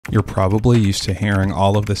You're probably used to hearing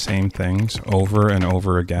all of the same things over and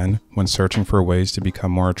over again when searching for ways to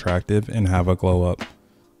become more attractive and have a glow up.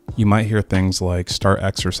 You might hear things like start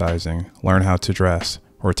exercising, learn how to dress,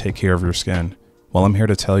 or take care of your skin. Well, I'm here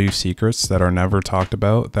to tell you secrets that are never talked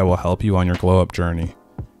about that will help you on your glow up journey.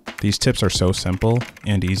 These tips are so simple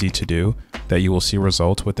and easy to do that you will see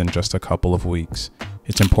results within just a couple of weeks.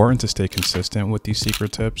 It's important to stay consistent with these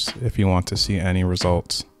secret tips if you want to see any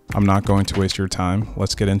results. I'm not going to waste your time.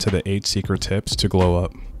 Let's get into the 8 secret tips to glow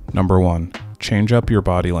up. Number 1, change up your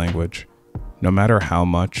body language. No matter how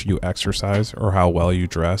much you exercise or how well you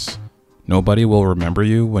dress, nobody will remember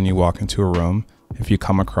you when you walk into a room if you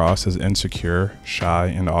come across as insecure, shy,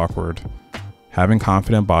 and awkward. Having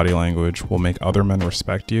confident body language will make other men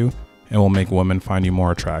respect you and will make women find you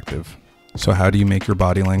more attractive. So how do you make your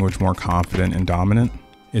body language more confident and dominant?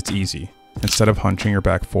 It's easy. Instead of hunching your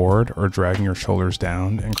back forward or dragging your shoulders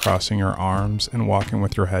down and crossing your arms and walking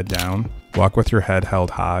with your head down, walk with your head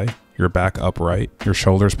held high, your back upright, your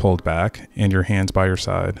shoulders pulled back, and your hands by your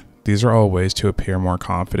side. These are all ways to appear more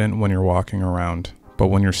confident when you're walking around. But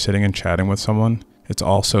when you're sitting and chatting with someone, it's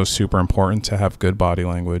also super important to have good body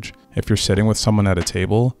language. If you're sitting with someone at a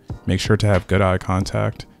table, make sure to have good eye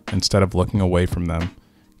contact instead of looking away from them.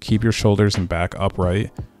 Keep your shoulders and back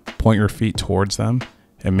upright, point your feet towards them,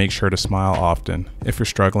 and make sure to smile often. If you're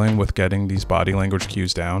struggling with getting these body language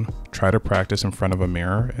cues down, try to practice in front of a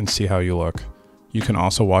mirror and see how you look. You can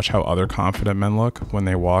also watch how other confident men look when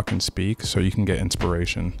they walk and speak so you can get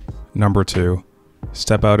inspiration. Number 2,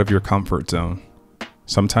 step out of your comfort zone.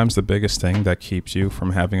 Sometimes the biggest thing that keeps you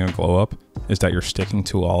from having a glow up is that you're sticking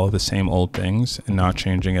to all of the same old things and not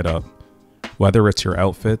changing it up. Whether it's your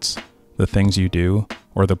outfits, the things you do,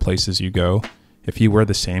 or the places you go, if you wear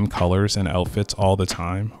the same colors and outfits all the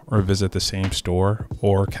time, or visit the same store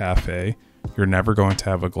or cafe, you're never going to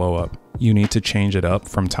have a glow up. You need to change it up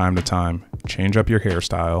from time to time. Change up your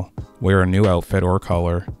hairstyle, wear a new outfit or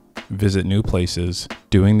color, visit new places.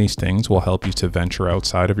 Doing these things will help you to venture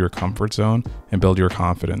outside of your comfort zone and build your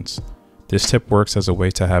confidence. This tip works as a way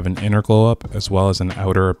to have an inner glow up as well as an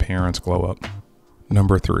outer appearance glow up.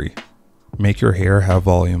 Number 3, make your hair have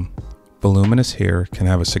volume. Voluminous hair can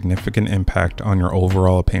have a significant impact on your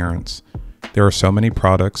overall appearance. There are so many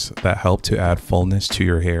products that help to add fullness to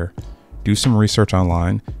your hair. Do some research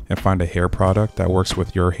online and find a hair product that works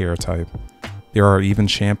with your hair type. There are even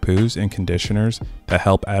shampoos and conditioners that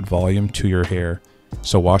help add volume to your hair.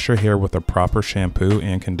 So wash your hair with a proper shampoo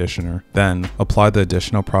and conditioner. Then apply the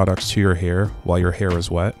additional products to your hair while your hair is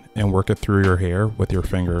wet and work it through your hair with your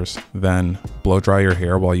fingers. Then blow dry your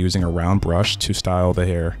hair while using a round brush to style the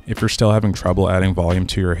hair. If you're still having trouble adding volume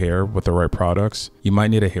to your hair with the right products, you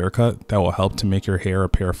might need a haircut that will help to make your hair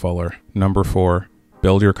appear fuller. Number 4,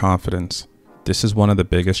 build your confidence. This is one of the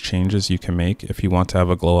biggest changes you can make if you want to have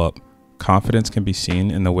a glow up. Confidence can be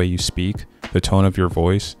seen in the way you speak, the tone of your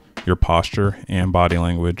voice, your posture and body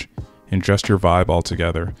language, and just your vibe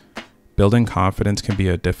altogether. Building confidence can be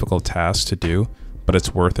a difficult task to do, but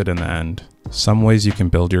it's worth it in the end. Some ways you can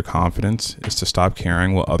build your confidence is to stop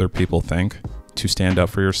caring what other people think, to stand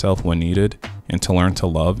up for yourself when needed, and to learn to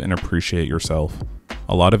love and appreciate yourself.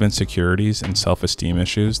 A lot of insecurities and self-esteem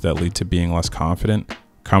issues that lead to being less confident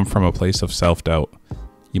come from a place of self-doubt.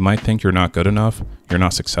 You might think you're not good enough, you're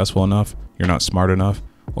not successful enough, you're not smart enough,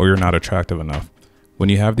 or you're not attractive enough. When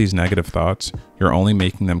you have these negative thoughts, you're only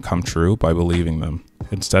making them come true by believing them.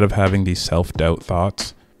 Instead of having these self-doubt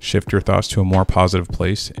thoughts, shift your thoughts to a more positive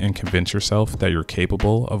place and convince yourself that you're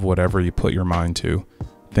capable of whatever you put your mind to.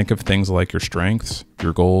 Think of things like your strengths,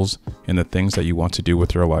 your goals, and the things that you want to do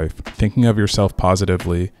with your life. Thinking of yourself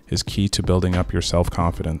positively is key to building up your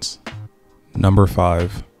self-confidence. Number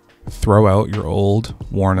 5, throw out your old,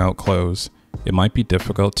 worn-out clothes. It might be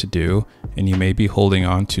difficult to do, and you may be holding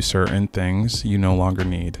on to certain things you no longer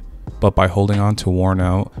need. But by holding on to worn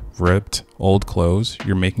out, ripped, old clothes,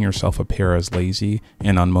 you're making yourself appear as lazy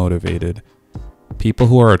and unmotivated. People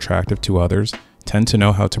who are attractive to others tend to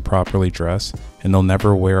know how to properly dress, and they'll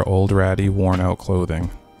never wear old, ratty, worn out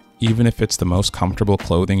clothing. Even if it's the most comfortable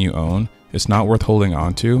clothing you own, it's not worth holding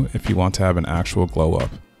on to if you want to have an actual glow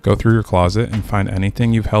up. Go through your closet and find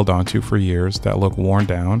anything you've held onto for years that look worn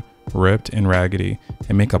down, ripped, and raggedy,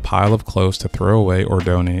 and make a pile of clothes to throw away or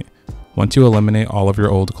donate. Once you eliminate all of your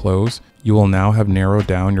old clothes, you will now have narrowed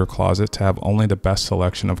down your closet to have only the best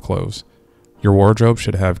selection of clothes. Your wardrobe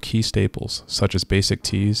should have key staples, such as basic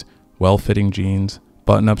tees, well-fitting jeans,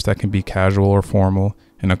 button-ups that can be casual or formal,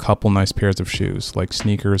 and a couple nice pairs of shoes, like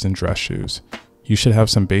sneakers and dress shoes. You should have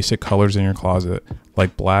some basic colors in your closet,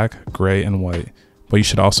 like black, gray, and white. but you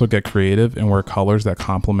should also get creative and wear colors that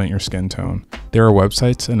complement your skin tone. There are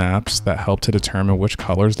websites and apps that help to determine which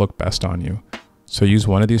colors look best on you. So use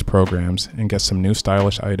one of these programs and get some new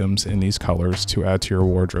stylish items in these colors to add to your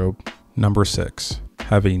wardrobe. Number 6,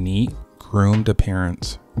 have a neat, groomed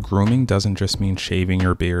appearance. Grooming doesn't just mean shaving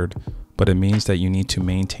your beard, but it means that you need to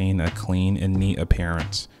maintain a clean and neat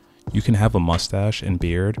appearance. You can have a mustache and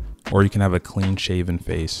beard, or you can have a clean shaven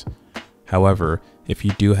face. However, if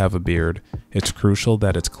you do have a beard, it's crucial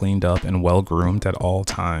that it's cleaned up and well groomed at all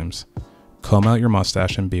times. Comb out your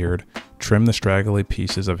mustache and beard, trim the straggly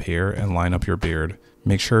pieces of hair and line up your beard.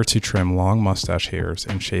 Make sure to trim long mustache hairs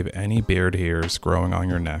and shave any beard hairs growing on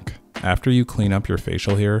your neck. After you clean up your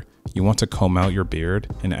facial hair, you want to comb out your beard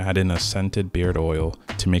and add in a scented beard oil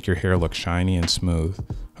to make your hair look shiny and smooth.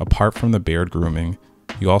 Apart from the beard grooming,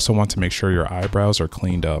 you also want to make sure your eyebrows are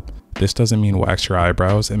cleaned up. This doesn't mean wax your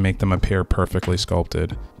eyebrows and make them appear perfectly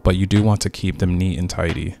sculpted, but you do want to keep them neat and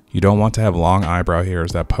tidy. You don't want to have long eyebrow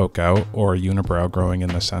hairs that poke out or a unibrow growing in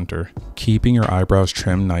the center. Keeping your eyebrows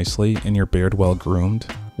trimmed nicely and your beard well groomed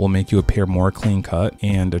will make you appear more clean cut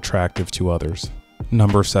and attractive to others.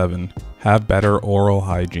 Number 7, have better oral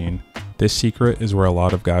hygiene. This secret is where a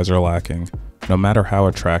lot of guys are lacking. No matter how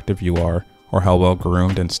attractive you are or how well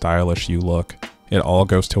groomed and stylish you look, it all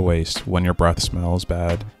goes to waste when your breath smells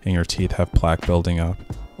bad and your teeth have plaque building up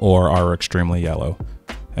or are extremely yellow.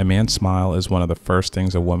 A man's smile is one of the first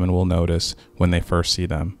things a woman will notice when they first see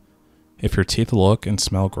them. If your teeth look and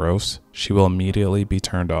smell gross, she will immediately be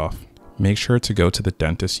turned off. Make sure to go to the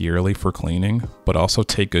dentist yearly for cleaning, but also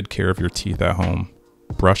take good care of your teeth at home.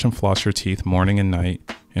 Brush and floss your teeth morning and night,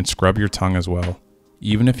 and scrub your tongue as well.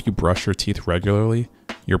 Even if you brush your teeth regularly,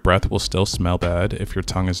 your breath will still smell bad if your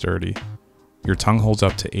tongue is dirty. Your tongue holds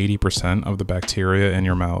up to 80% of the bacteria in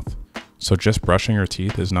your mouth, so just brushing your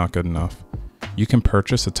teeth is not good enough. You can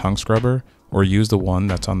purchase a tongue scrubber or use the one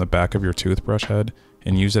that's on the back of your toothbrush head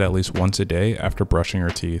and use it at least once a day after brushing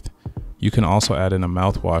your teeth. You can also add in a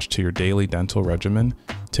mouthwash to your daily dental regimen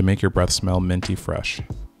to make your breath smell minty fresh.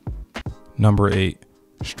 Number 8,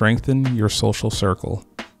 strengthen your social circle.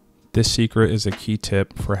 This secret is a key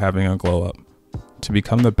tip for having a glow up. To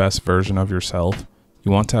become the best version of yourself,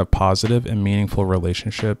 you want to have positive and meaningful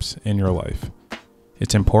relationships in your life.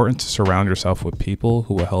 It's important to surround yourself with people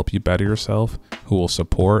who will help you better yourself, who will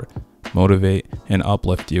support, motivate, and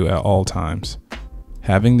uplift you at all times.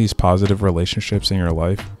 Having these positive relationships in your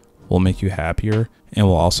life will make you happier and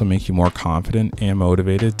will also make you more confident and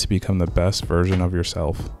motivated to become the best version of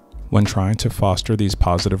yourself. When trying to foster these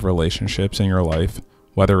positive relationships in your life,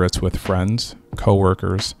 whether it's with friends,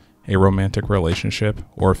 coworkers, a romantic relationship,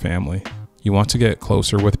 or family, you want to get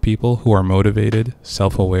closer with people who are motivated,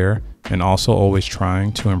 self-aware, and also always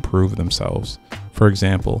trying to improve themselves. For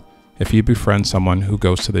example, if you befriend someone who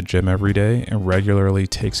goes to the gym every day and regularly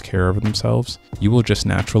takes care of themselves, you will just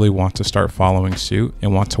naturally want to start following suit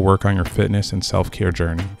and want to work on your fitness and self-care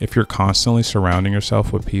journey. If you're constantly surrounding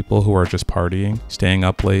yourself with people who are just partying, staying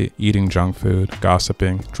up late, eating junk food,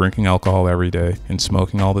 gossiping, drinking alcohol every day, and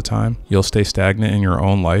smoking all the time, you'll stay stagnant in your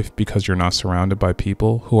own life because you're not surrounded by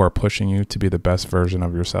people who are pushing you to be the best version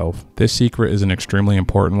of yourself. This secret is an extremely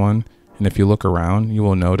important one. And if you look around, you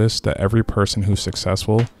will notice that every person who's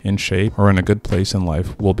successful, in shape, or in a good place in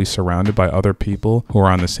life will be surrounded by other people who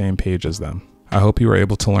are on the same page as them. I hope you were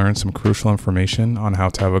able to learn some crucial information on how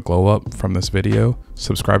to have a glow up from this video.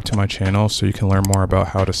 Subscribe to my channel so you can learn more about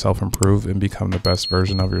how to self-improve and become the best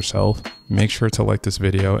version of yourself. Make sure to like this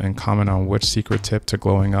video and comment on which secret tip to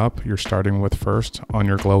glowing up you're starting with first on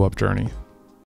your glow up journey.